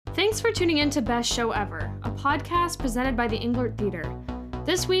Thanks for tuning in to Best Show Ever, a podcast presented by the Englert Theater.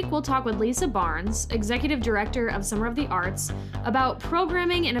 This week, we'll talk with Lisa Barnes, Executive Director of Summer of the Arts, about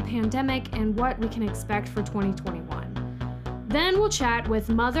programming in a pandemic and what we can expect for 2021. Then we'll chat with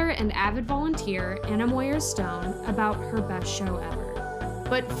mother and avid volunteer Anna Moyer-Stone about her best show ever.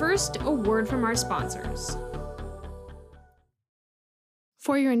 But first, a word from our sponsors.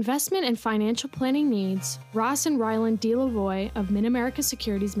 For your investment and financial planning needs, Ross and Ryland D. Lavoie of Mid-America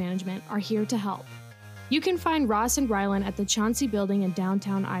Securities Management are here to help. You can find Ross and Ryland at the Chauncey Building in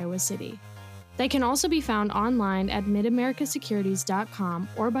downtown Iowa City. They can also be found online at midamericasecurities.com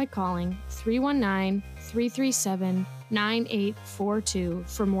or by calling 319-337-9842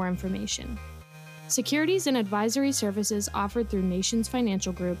 for more information. Securities and advisory services offered through Nations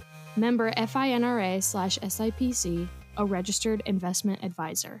Financial Group, member FINRA/SIPC, a registered investment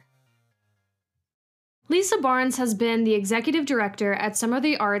advisor. Lisa Barnes has been the executive director at Summer of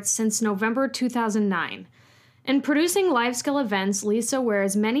the Arts since November 2009. In producing live-scale events, Lisa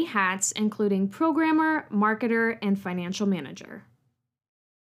wears many hats, including programmer, marketer, and financial manager.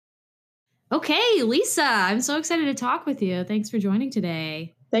 Okay, Lisa, I'm so excited to talk with you. Thanks for joining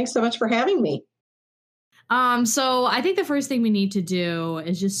today. Thanks so much for having me. So I think the first thing we need to do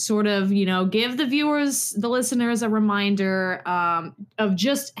is just sort of, give the viewers, the listeners, a reminder of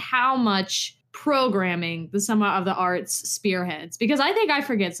just how much programming the Summer of the Arts spearheads, because I think I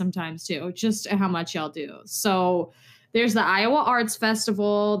forget sometimes too, just how much y'all do. So there's the Iowa Arts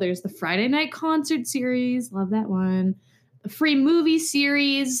Festival, there's the Friday night concert series, love that one, the free movie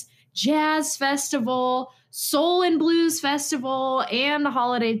series, jazz festival, Soul and Blues Festival, and the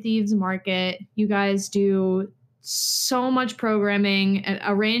Holiday Thieves Market. You guys do so much programming,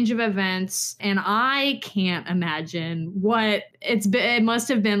 a range of events, and I can't imagine what it must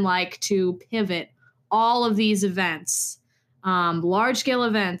have been like to pivot all of these events, large-scale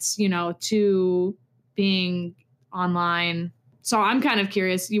events, to being online. So I'm kind of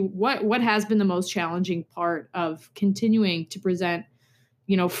curious, what has been the most challenging part of continuing to present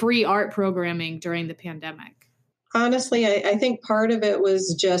free art programming during the pandemic? Honestly, I think part of it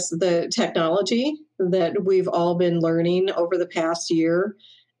was just the technology that we've all been learning over the past year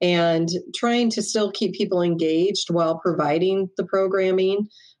and trying to still keep people engaged while providing the programming.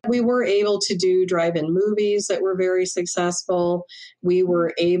 We were able to do drive-in movies that were very successful. We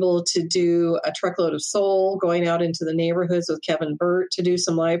were able to do a truckload of soul, going out into the neighborhoods with Kevin Burt to do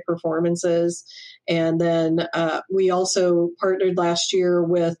some live performances. And then we also partnered last year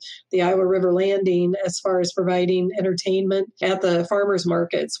with the Iowa River Landing as far as providing entertainment at the farmers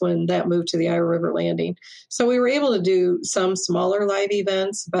markets when that moved to the Iowa River Landing. So we were able to do some smaller live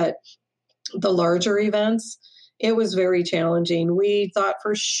events, but the larger events, it was very challenging. We thought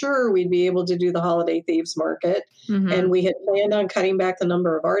for sure we'd be able to do the Holiday Thieves Market, and we had planned on cutting back the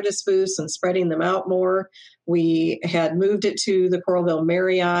number of artist booths and spreading them out more. We had moved it to the Coralville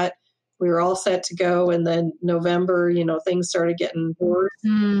Marriott. We were all set to go, and then November, things started getting worse,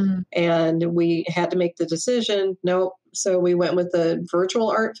 and we had to make the decision. Nope. So we went with the virtual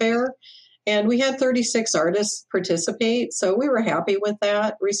art fair. And we had 36 artists participate, so we were happy with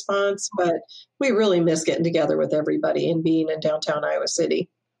that response, but we really miss getting together with everybody and being in downtown Iowa City.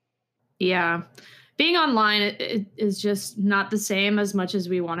 Yeah. Being online is just not the same as much as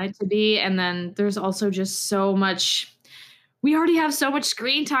we want it to be. And then there's also just so much, we already have so much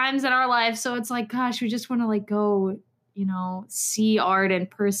screen times in our life. So it's like, gosh, we just want to go, see art in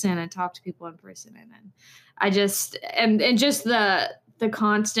person and talk to people in person. And I just, and just the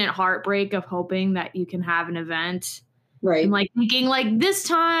constant heartbreak of hoping that you can have an event, right? And thinking this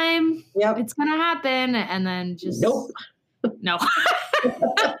time, it's gonna happen, and then just no.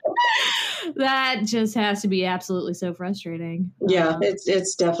 That just has to be absolutely so frustrating. Yeah,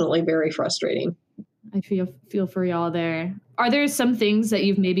 it's definitely very frustrating. I feel for y'all there. Are there some things that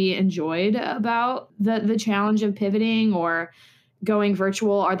you've maybe enjoyed about the challenge of pivoting or going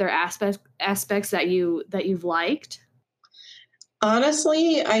virtual? Are there aspects that you've liked?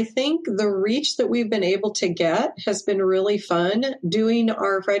 Honestly, I think the reach that we've been able to get has been really fun, doing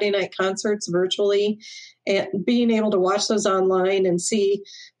our Friday night concerts virtually and being able to watch those online and see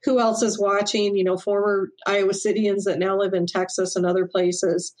who else is watching, former Iowa Cityans that now live in Texas and other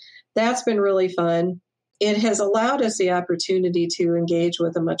places. That's been really fun. It has allowed us the opportunity to engage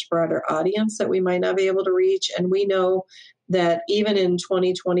with a much broader audience that we might not be able to reach. And we know that even in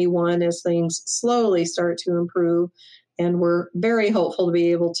 2021, as things slowly start to improve, and we're very hopeful to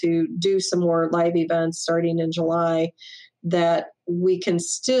be able to do some more live events starting in July, that we can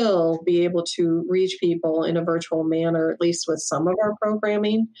still be able to reach people in a virtual manner, at least with some of our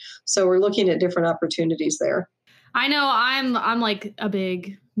programming. So we're looking at different opportunities there. I know I'm like a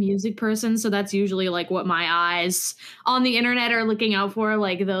big music person, so that's usually like what my eyes on the internet are looking out for,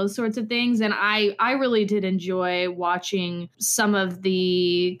 like those sorts of things. And I really did enjoy watching some of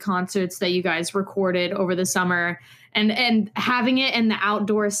the concerts that you guys recorded over the summer, and having it in the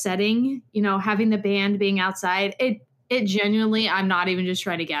outdoor setting, you know, having the band being outside. It genuinely, I'm not even just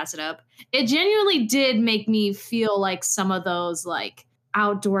trying to gas it up. It genuinely did make me feel like some of those like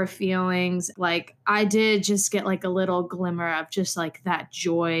outdoor feelings. Like I did just get like a little glimmer of just like that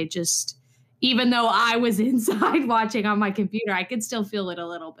joy. Just even though I was inside watching on my computer, I could still feel it a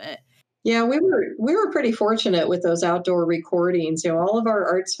little bit. Yeah, we were pretty fortunate with those outdoor recordings. You know, all of our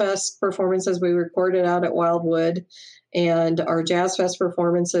Arts Fest performances we recorded out at Wildwood, and our Jazz Fest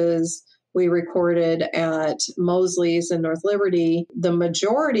performances we recorded at Mosley's in North Liberty. The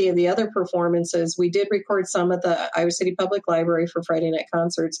majority of the other performances we did record some at the Iowa City Public Library for Friday night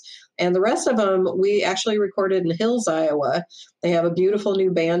concerts, and the rest of them we actually recorded in Hills, Iowa. They have a beautiful new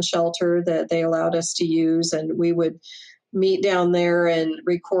band shelter that they allowed us to use, and we would meet down there and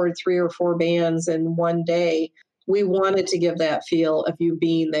record 3 or 4 bands in one day. We wanted to give that feel of you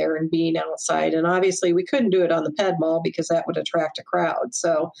being there and being outside. And obviously, we couldn't do it on the Ped Mall because that would attract a crowd.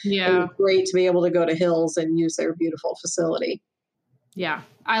 So it Yeah. was great to be able to go to Hills and use their beautiful facility. Yeah.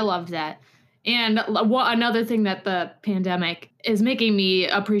 I loved that. And what another thing that the pandemic is making me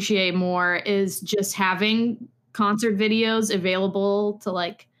appreciate more is just having concert videos available to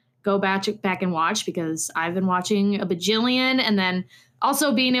like go back and watch, because I've been watching a bajillion, and then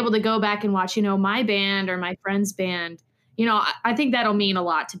also being able to go back and watch, you know, my band or my friend's band. You know, I think that'll mean a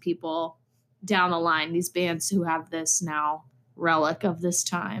lot to people down the line, these bands who have this now relic of this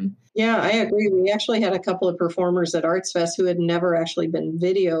time. Yeah, I agree. We actually had a couple of performers at Arts Fest who had never actually been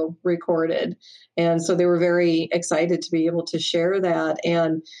video recorded. And so they were very excited to be able to share that.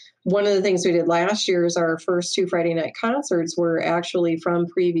 And one of the things we did last year is our first 2 Friday night concerts were actually from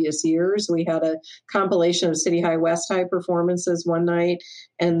previous years. We had a compilation of City High, West High performances one night.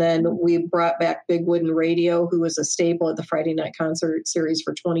 And then we brought back Big Wooden Radio, who was a staple at the Friday night concert series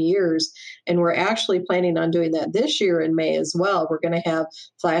for 20 years. And we're actually planning on doing that this year in May as well. We're going to have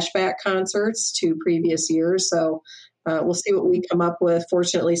flashback concerts to previous years. So we'll see what we come up with.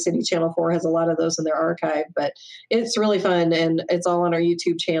 Fortunately, City Channel 4 has a lot of those in their archive, but it's really fun, and it's all on our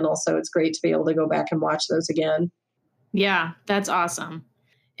YouTube channel. So it's great to be able to go back and watch those again. Yeah, that's awesome.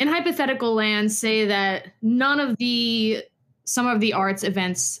 In hypothetical land, say that some of the arts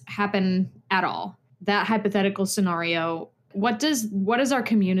events happen at all. That hypothetical scenario, what does our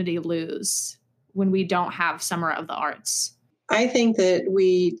community lose when we don't have Summer of the Arts? I think that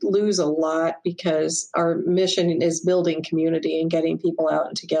we lose a lot because our mission is building community and getting people out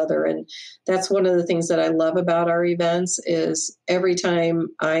and together. And that's one of the things that I love about our events is every time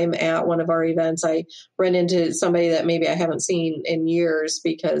I'm at one of our events, I run into somebody that maybe I haven't seen in years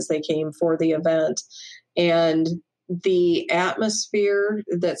because they came for the event. And the atmosphere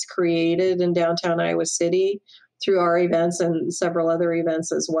that's created in downtown Iowa City through our events and several other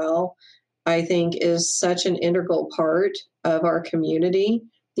events as well, I think is such an integral part of our community.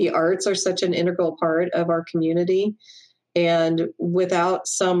 The arts are such an integral part of our community. And without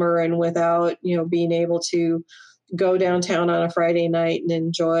summer and without, you know, being able to go downtown on a Friday night and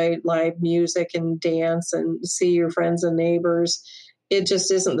enjoy live music and dance and see your friends and neighbors, it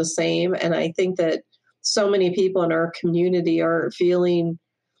just isn't the same. And I think that so many people in our community are feeling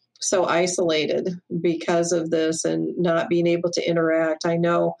so isolated because of this and not being able to interact. I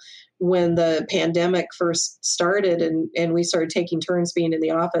know when the pandemic first started and we started taking turns being in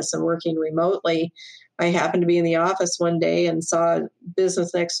the office and working remotely, I happened to be in the office one day and saw a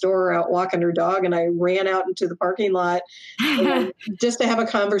business next door out walking her dog, and I ran out into the parking lot just to have a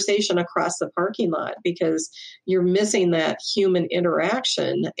conversation across the parking lot, because you're missing that human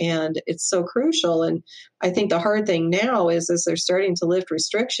interaction, and it's so crucial. And I think the hard thing now is as they're starting to lift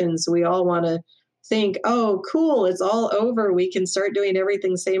restrictions, we all want to think, oh, cool, it's all over. We can start doing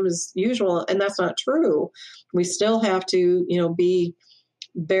everything same as usual. And that's not true. We still have to, you know, be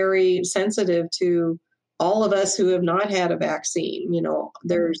very sensitive to all of us who have not had a vaccine. You know,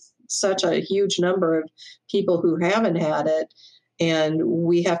 there's such a huge number of people who haven't had it, and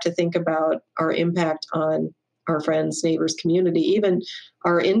we have to think about our impact on our friends, neighbors, community. Even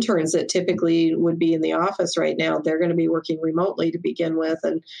our interns that typically would be in the office right now, they're going to be working remotely to begin with.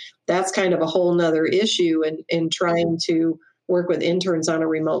 And that's kind of a whole nother issue in trying to work with interns on a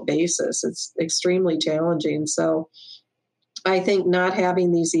remote basis. It's extremely challenging. So I think not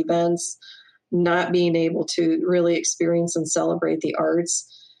having these events, not being able to really experience and celebrate the arts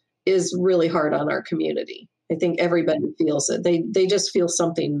is really hard on our community. I think everybody feels it. They just feel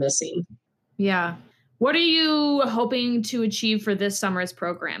something missing. Yeah. What are you hoping to achieve for this summer's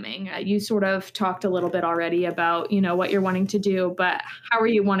programming? You sort of talked a little bit already about, what you're wanting to do, but how are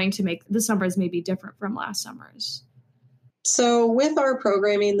you wanting to make the summers maybe different from last summers? So, with our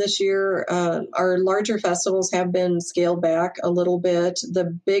programming this year, our larger festivals have been scaled back a little bit.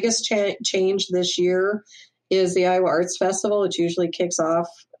 The biggest change this year is the Iowa Arts Festival, which usually kicks off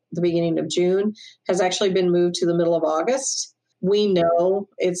the beginning of June, has actually been moved to the middle of August. We know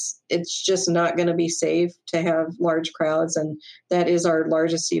it's just not going to be safe to have large crowds, and that is our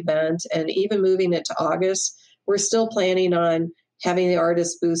largest event. And even moving it to August, we're still planning on having the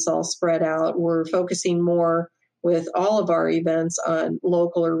artist booths all spread out. We're focusing more with all of our events on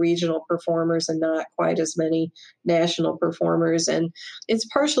local or regional performers and not quite as many national performers. And it's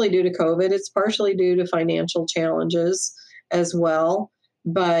partially due to COVID. It's partially due to financial challenges as well.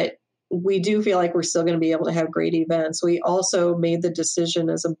 But we do feel like we're still going to be able to have great events. We also made the decision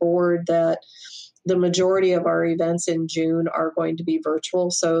as a board that the majority of our events in June are going to be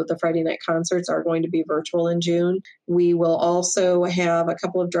virtual. So the Friday night concerts are going to be virtual in June. We will also have a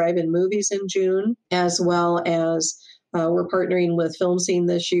couple of drive-in movies in June, as well as we're partnering with Film Scene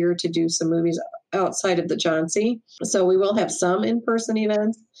this year to do some movies outside of the Johnsey. So we will have some in-person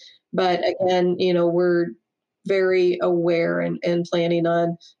events. But again, we're very aware and planning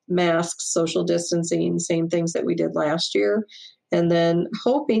on masks, social distancing, same things that we did last year. And then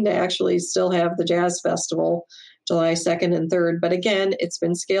hoping to actually still have the Jazz Festival July 2nd and 3rd. But again, it's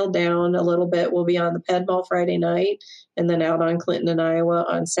been scaled down a little bit. We'll be on the Ped Mall Friday night and then out on Clinton and Iowa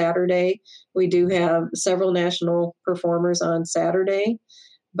on Saturday. We do have several national performers on Saturday,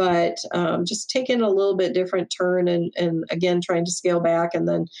 but just taking a little bit different turn and again, trying to scale back. And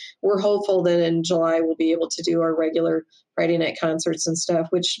then we're hopeful that in July we'll be able to do our regular Friday night concerts and stuff,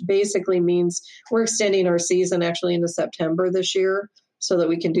 which basically means we're extending our season actually into September this year so that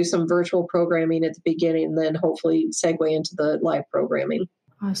we can do some virtual programming at the beginning and then hopefully segue into the live programming.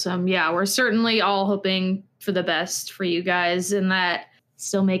 Awesome. Yeah, we're certainly all hoping for the best for you guys and that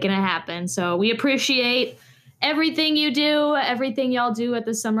still making it happen. So we appreciate everything you do, everything y'all do at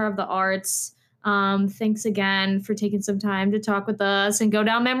the Summer of the Arts. Thanks again for taking some time to talk with us and go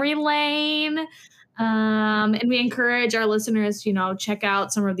down memory lane. And we encourage our listeners to, check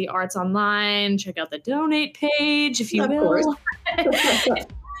out Summer of the Arts online, check out the donate page, if you will.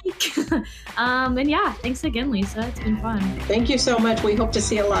 And yeah, thanks again, Lisa. It's been fun. Thank you so much. We hope to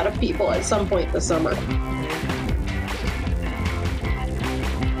see a lot of people at some point this summer.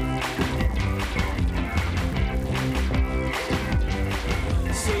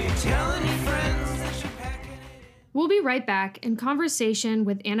 We'll be right back in conversation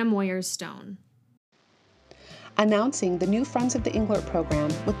with Anna Moyers-Stone. Announcing the new Friends of the Englert program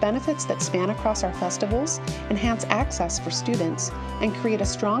with benefits that span across our festivals, enhance access for students, and create a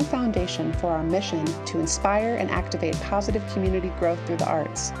strong foundation for our mission to inspire and activate positive community growth through the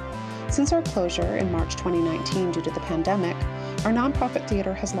arts. Since our closure in March 2019 due to the pandemic, our nonprofit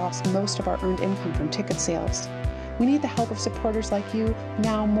theater has lost most of our earned income from ticket sales. We need the help of supporters like you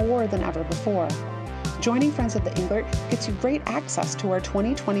now more than ever before. Joining Friends of the Englert gets you great access to our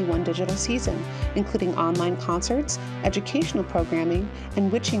 2021 digital season, including online concerts, educational programming,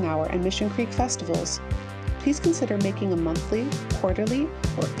 and Witching Hour and Mission Creek festivals. Please consider making a monthly, quarterly,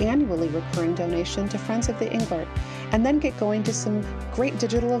 or annually recurring donation to Friends of the Englert, and then get going to some great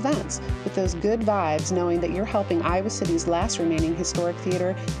digital events with those good vibes, knowing that you're helping Iowa City's last remaining historic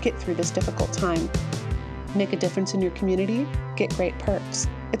theater get through this difficult time. Make a difference in your community, get great perks.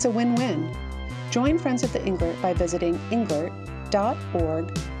 It's a win-win. Join Friends of the Englert by visiting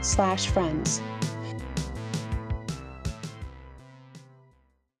englert.org/friends.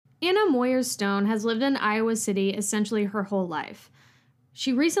 Anna Moyers-Stone has lived in Iowa City essentially her whole life.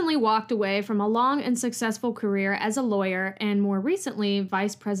 She recently walked away from a long and successful career as a lawyer and more recently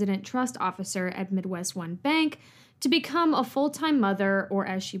Vice President Trust Officer at Midwest One Bank to become a full-time mother, or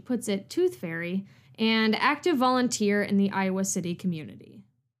as she puts it, tooth fairy, and active volunteer in the Iowa City community.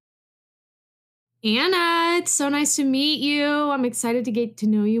 Anna, it's so nice to meet you. I'm excited to get to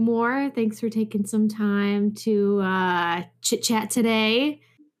know you more. Thanks for taking some time to chit-chat today.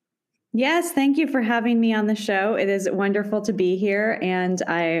 Yes, thank you for having me on the show. It is wonderful to be here. And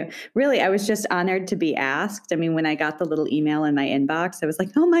I was just honored to be asked. I mean, when I got the little email in my inbox, I was like,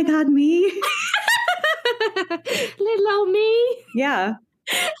 oh my God, me. Little old me. Yeah.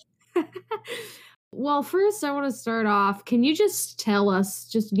 Well, first I want to start off. Can you just tell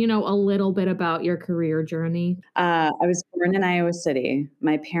us a little bit about your career journey? I was born in Iowa City.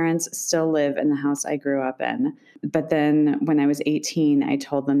 My parents still live in the house I grew up in. But then when I was 18, I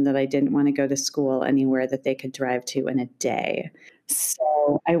told them that I didn't want to go to school anywhere that they could drive to in a day.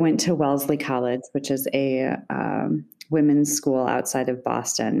 So I went to Wellesley College, which is a women's school outside of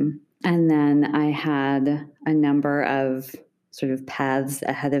Boston. And then I had a number of sort of paths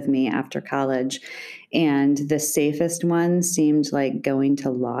ahead of me after college. And the safest one seemed like going to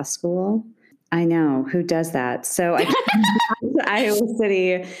law school. I know, who does that? So I came to Iowa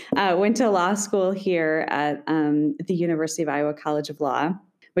City, went to law school here at the University of Iowa College of Law,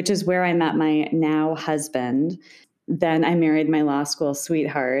 which is where I met my now husband. Then I married my law school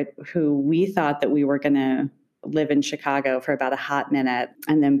sweetheart, who we thought that we were going to live in Chicago for about a hot minute.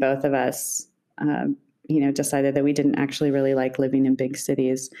 And then both of us, decided that we didn't actually really like living in big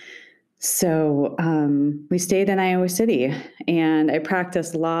cities. So we stayed in Iowa City, and I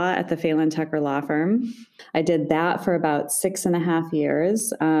practiced law at the Phelan Tucker Law Firm. I did that for about 6.5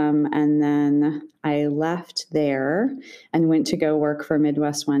 years, and then I left there and went to go work for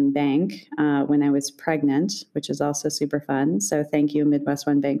Midwest One Bank when I was pregnant, which is also super fun. So thank you, Midwest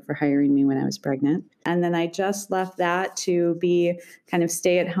One Bank, for hiring me when I was pregnant. And then I just left that to be kind of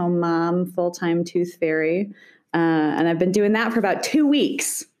stay-at-home mom, full-time tooth fairy. And I've been doing that for about 2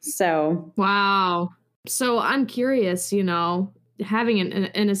 weeks. So, wow. So I'm curious, having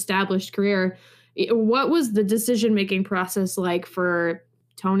an established career, what was the decision-making process like for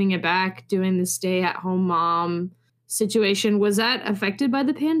toning it back, doing the stay-at-home mom situation? Was that affected by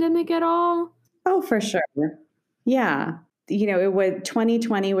the pandemic at all? Oh, for sure. Yeah.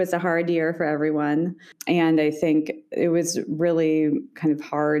 2020 was a hard year for everyone. And I think it was really kind of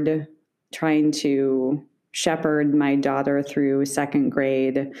hard trying to shepherd my daughter through second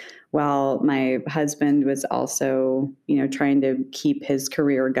grade while my husband was also, trying to keep his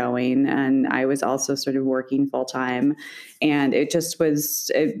career going. And I was also sort of working full time. And it was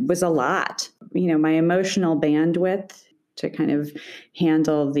a lot. My emotional bandwidth to kind of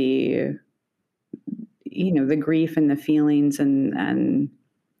handle the grief and the feelings and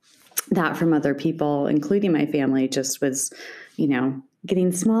that from other people, including my family, just was,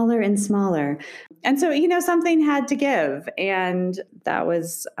 getting smaller and smaller. And so, something had to give. And that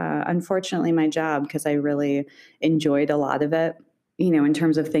was unfortunately my job, because I really enjoyed a lot of it, in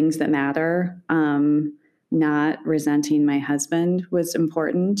terms of things that matter. Not resenting my husband was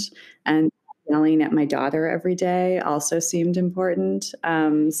important. And yelling at my daughter every day also seemed important.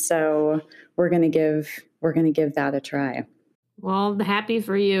 So we're going to give that a try. Well, happy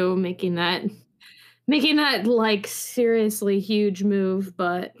for you making that like seriously huge move,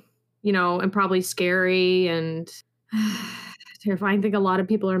 but and probably scary and terrifying. I think a lot of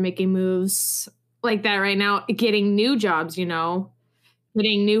people are making moves like that right now, getting new jobs,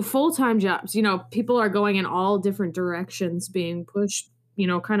 getting new full-time jobs. People are going in all different directions, being pushed,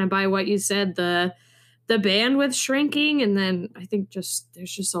 kind of by what you said, the bandwidth shrinking. And then I think there's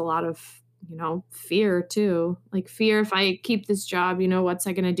just a lot of fear too. Like fear, if I keep this job, what's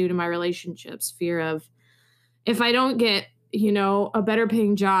that going to do to my relationships? Fear of if I don't get, a better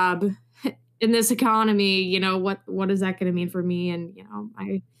paying job in this economy, what is that going to mean for me? And,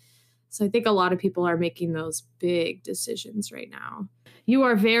 so I think a lot of people are making those big decisions right now. You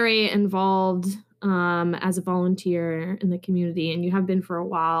are very involved as a volunteer in the community, and you have been for a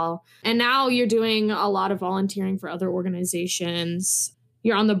while. And now you're doing a lot of volunteering for other organizations.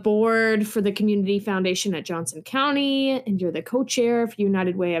 You're on the board for the Community Foundation at Johnson County, and you're the co-chair for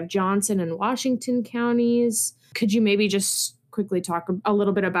United Way of Johnson and Washington counties. Could you maybe just quickly talk a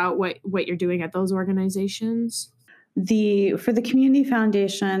little bit about what you're doing at those organizations? For the Community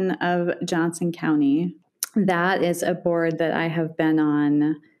Foundation of Johnson County, that is a board that I have been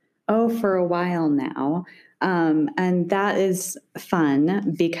on, for a while now. And that is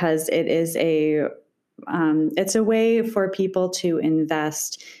fun because it is it's a way for people to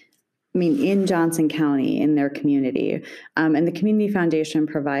invest, in Johnson County, in their community. And the Community Foundation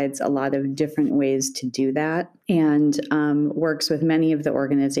provides a lot of different ways to do that, and works with many of the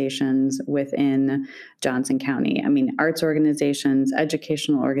organizations within Johnson County. Arts organizations,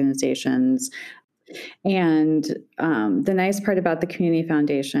 educational organizations. And the nice part about the Community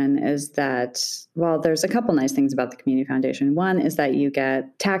Foundation is that, there's a couple nice things about the Community Foundation. One is that you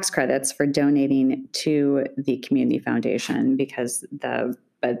get tax credits for donating to the Community Foundation, because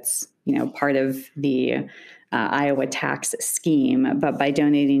that's part of the Iowa tax scheme. But by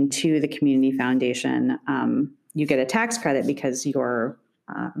donating to the Community Foundation, you get a tax credit because your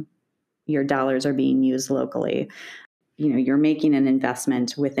dollars are being used locally. You're making an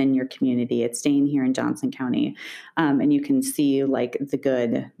investment within your community. It's staying here in Johnson County, and you can see the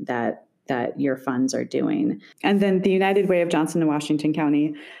good that your funds are doing. And then the United Way of Johnson and Washington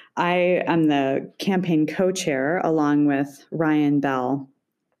County, I am the campaign co-chair along with Ryan Bell.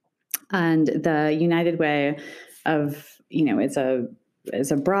 And the United Way of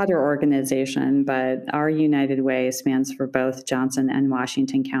it's a broader organization, but our United Way stands for both Johnson and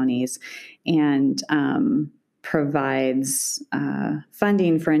Washington counties, and provides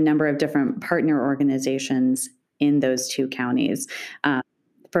funding for a number of different partner organizations in those two counties,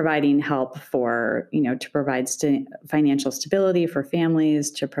 providing help for, to provide financial stability for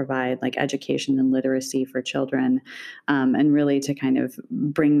families, to provide like education and literacy for children, and really to kind of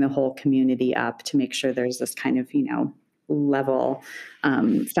bring the whole community up to make sure there's this kind of, level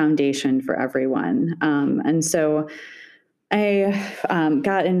foundation for everyone. And so I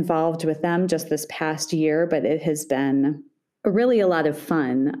got involved with them just this past year, but it has been really a lot of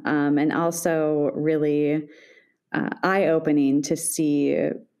fun, and also really eye-opening to see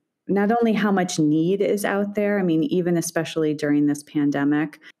not only how much need is out there, I mean, even especially during this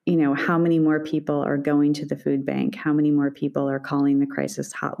pandemic, how many more people are going to the food bank, how many more people are calling the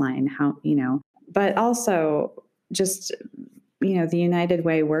crisis hotline, but also just, the United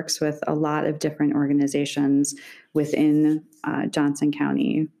Way works with a lot of different organizations within Johnson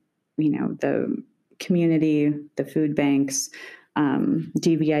County, the community, the food banks,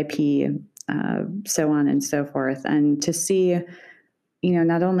 DVIP, so on and so forth. And to see,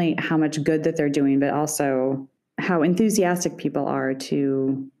 not only how much good that they're doing, but also how enthusiastic people are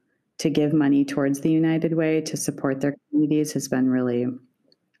to give money towards the United Way to support their communities has been really,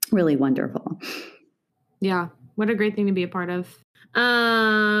 really wonderful. Yeah. What a great thing to be a part of.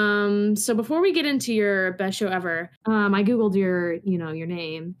 So before we get into your best show ever, I Googled your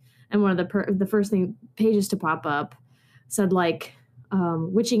name, and one of the first pages to pop up said like,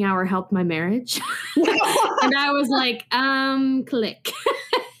 witching hour helped my marriage. And I was like, click.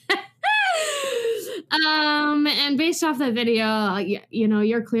 And based off that video,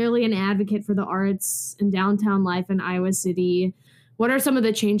 you're clearly an advocate for the arts and downtown life in Iowa City. What are some of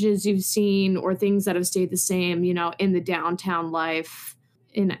the changes you've seen or things that have stayed the same, in the downtown life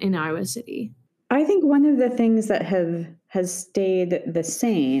in Iowa City? I think one of the things that has stayed the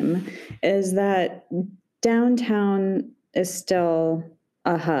same is that downtown is still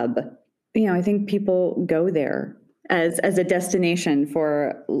a hub. I think people go there as a destination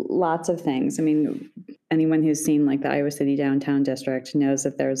for lots of things. I mean, anyone who's seen like the Iowa City downtown district knows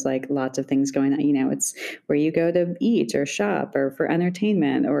that there's like lots of things going on. It's where you go to eat or shop or for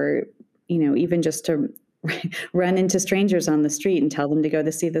entertainment, or, even just to run into strangers on the street and tell them to go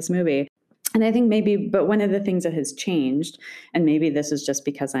to see this movie. And I think but one of the things that has changed, and maybe this is just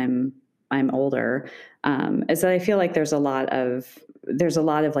because I'm older, is that I feel like there's a lot of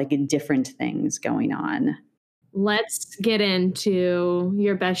like different things going on. Let's get into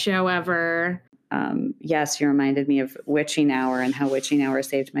your best show ever. Yes, you reminded me of Witching Hour and how Witching Hour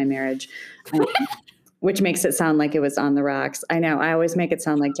saved my marriage, which makes it sound like it was on the rocks. I know. I always make it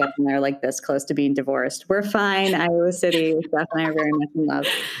sound like Jeff and I are like this close to being divorced. We're fine. Iowa City, Jeff and I are very much in love.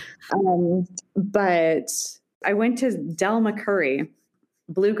 But I went to Del McCurry,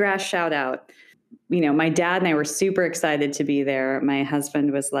 bluegrass shout out. My dad and I were super excited to be there. My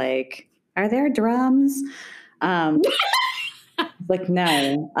husband was like, "Are there drums?" Like,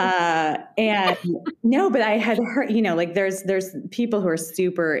 no. And no, but I had heard, like there's people who are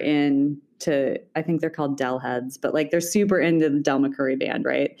super into, I think they're called Del heads, but like they're super into the Del McCurry band.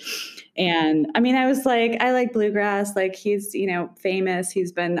 Right. And I mean, I was like, I like bluegrass. Like he's, famous.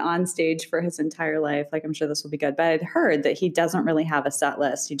 He's been on stage for his entire life. Like, I'm sure this will be good. But I'd heard that he doesn't really have a set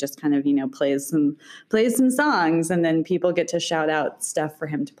list. He just kind of, plays some songs, and then people get to shout out stuff for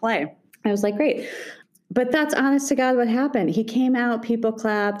him to play. I was like, great. But that's honest to God what happened. He came out, people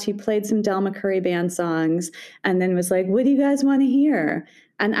clapped, he played some Del McCurry band songs, and then was like, "What do you guys want to hear?"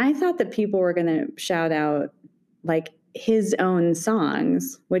 And I thought that people were going to shout out like his own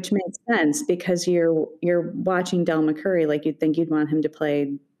songs, which makes sense because you're watching Del McCurry, like you'd think you'd want him to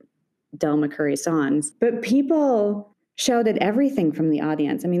play Del McCurry songs. But people shouted everything from the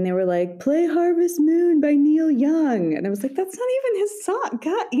audience. I mean, they were like, "Play Harvest Moon by Neil Young." And I was like, that's not even his song.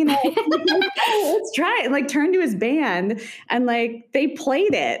 God, let's try it. Like, turn to his band, and like they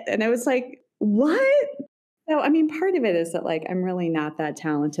played it. And I was like, what? So, I mean, part of it is that like, I'm really not that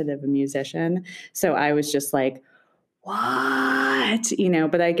talented of a musician. So I was just like, what?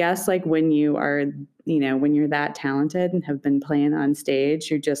 But I guess like when you are, when you're that talented and have been playing on stage,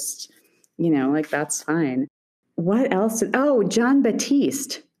 you're just, like, that's fine. What else? John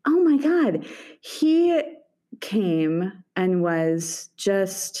Batiste. Oh my God. He came and was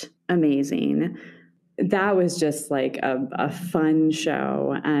just amazing. That was just like a fun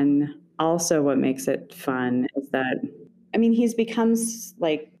show. And also what makes it fun is that, I mean, he's become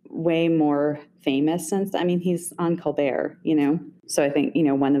like way more famous since, I mean, he's on Colbert, So I think,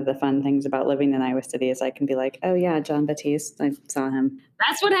 one of the fun things about living in Iowa City is I can be like, oh yeah, Jon Batiste, I saw him.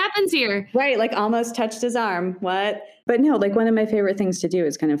 That's what happens here. Right, like almost touched his arm. What? But no, like one of my favorite things to do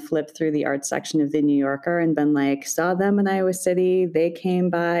is kind of flip through the art section of the New Yorker and been like, saw them in Iowa City, they came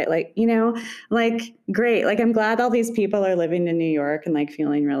by, like, like great. Like I'm glad all these people are living in New York and like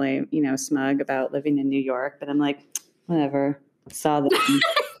feeling really, smug about living in New York. But I'm like, whatever, saw them.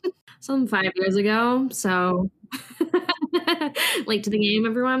 Some 5 years ago, so late to the game,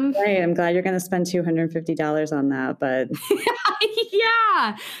 everyone. Right, I'm glad you're going to spend $250 on that, but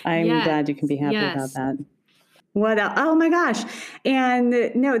yeah, I'm glad you can be happy about that. What else? Oh my gosh.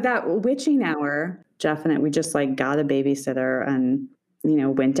 And no, that witching hour, Jeff and I, we just like got a babysitter and,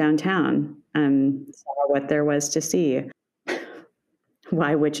 went downtown and saw what there was to see.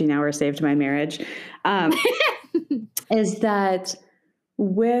 Why witching hour saved my marriage is that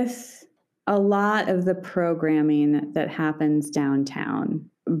with a lot of the programming that happens downtown,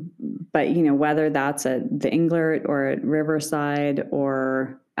 but, whether that's at the Englert or at Riverside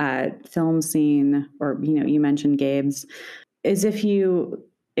or at Film Scene, or, you mentioned Gabe's, is if you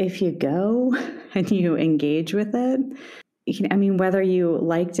go and you engage with it, whether you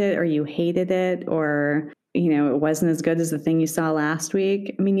liked it or you hated it or, it wasn't as good as the thing you saw last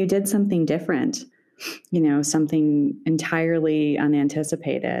week, you did something different. Something entirely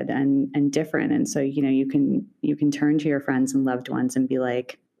unanticipated and different. And so, you can turn to your friends and loved ones and be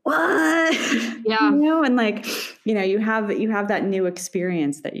like, what? Yeah. And like, you have that new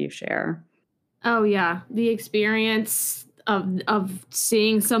experience that you share. Oh yeah. The experience of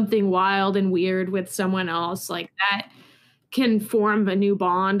seeing something wild and weird with someone else, like that can form a new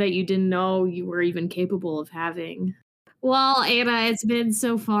bond that you didn't know you were even capable of having. Well, Anna, it's been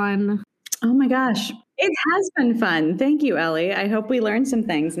so fun. Oh my gosh. It has been fun. Thank you, Ellie. I hope we learned some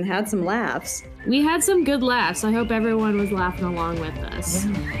things and had some laughs. We had some good laughs. I hope everyone was laughing along with us.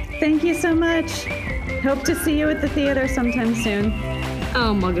 Yeah. Thank you so much. Hope to see you at the theater sometime soon.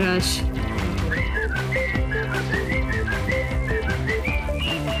 Oh my gosh.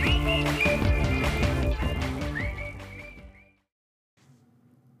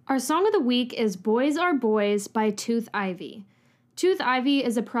 Our song of the week is Boys Are Boys by Tooth Ivy. Tooth Ivy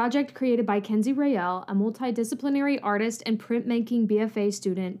is a project created by Kenzie Rayel, a multidisciplinary artist and printmaking BFA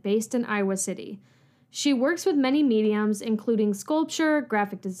student based in Iowa City. She works with many mediums, including sculpture,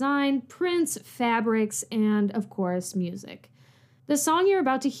 graphic design, prints, fabrics, and, of course, music. The song you're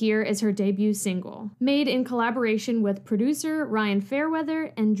about to hear is her debut single, made in collaboration with producer Ryan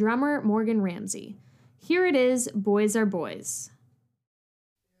Fairweather and drummer Morgan Ramsey. Here it is, Boys Are Boys.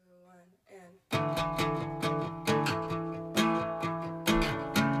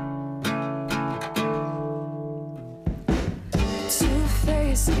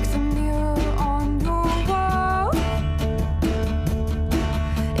 Like the mirror on your wall,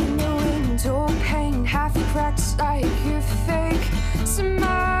 in the window pane, half cracked like your fake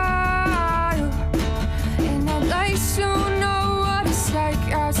smile. And I'd like to know what it's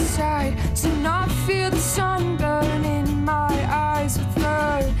like outside, to not feel the sun burn in my eyes with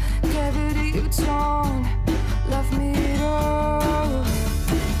the gravity. You don't love me at all.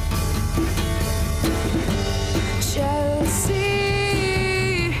 Jealousy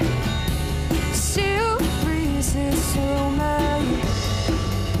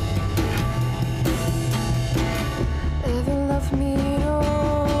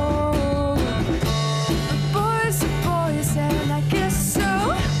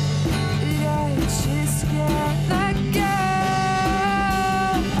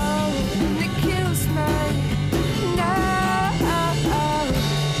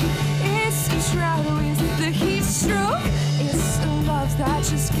that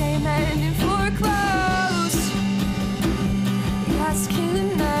just came in for close. Yeah, it's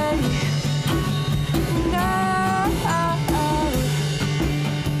killing me now.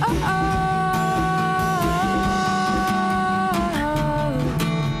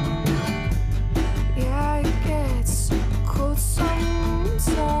 Yeah, it gets cold sometimes,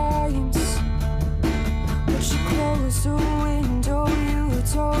 but you close the window. You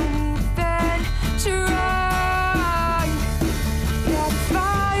told me then to run.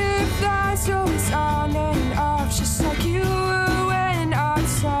 Always on and off, just like you were when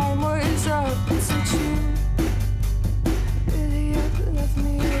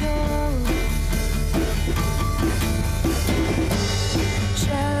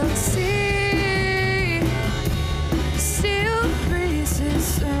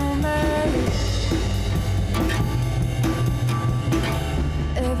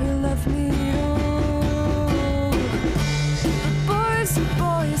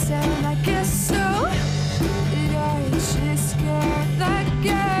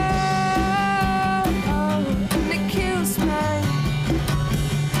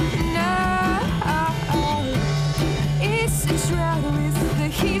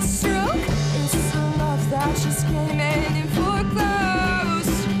that just came in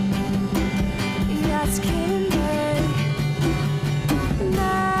foreclosed. Yeah, it's killing me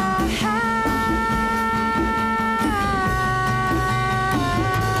now.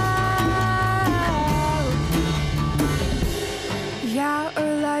 Yeah,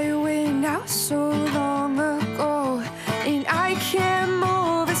 earlier went out so long ago, and I can't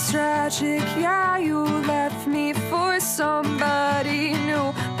move. It's tragic. Yeah, you left me for somebody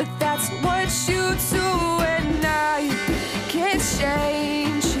new, but that's what you do, and I can't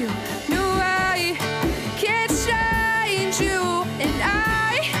change you. No, I can't change you, and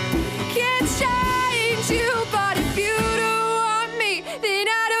I can't change you. But if you don't want me, then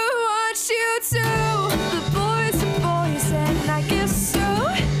I don't want you to. The boys are boys, and I guess so.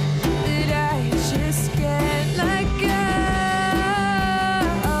 That I just can't let go,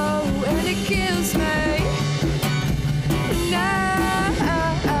 and it kills me now.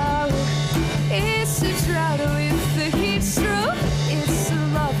 It's the drought with the heat stroke. It's the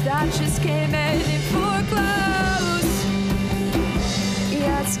love that just came in foreclosed.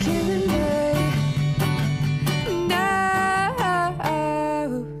 Yeah, it's killing me now.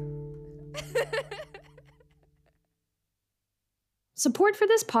 Support for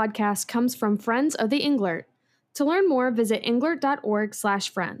this podcast comes from Friends of the Englert. To learn more, visit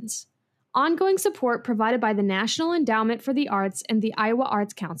englert.org/friends. Ongoing support provided by the National Endowment for the Arts and the Iowa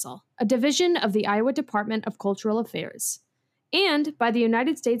Arts Council, a division of the Iowa Department of Cultural Affairs, and by the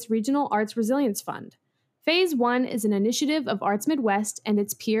United States Regional Arts Resilience Fund. Phase 1 is an initiative of Arts Midwest and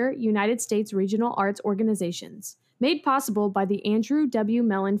its peer United States Regional Arts organizations, made possible by the Andrew W.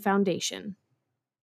 Mellon Foundation.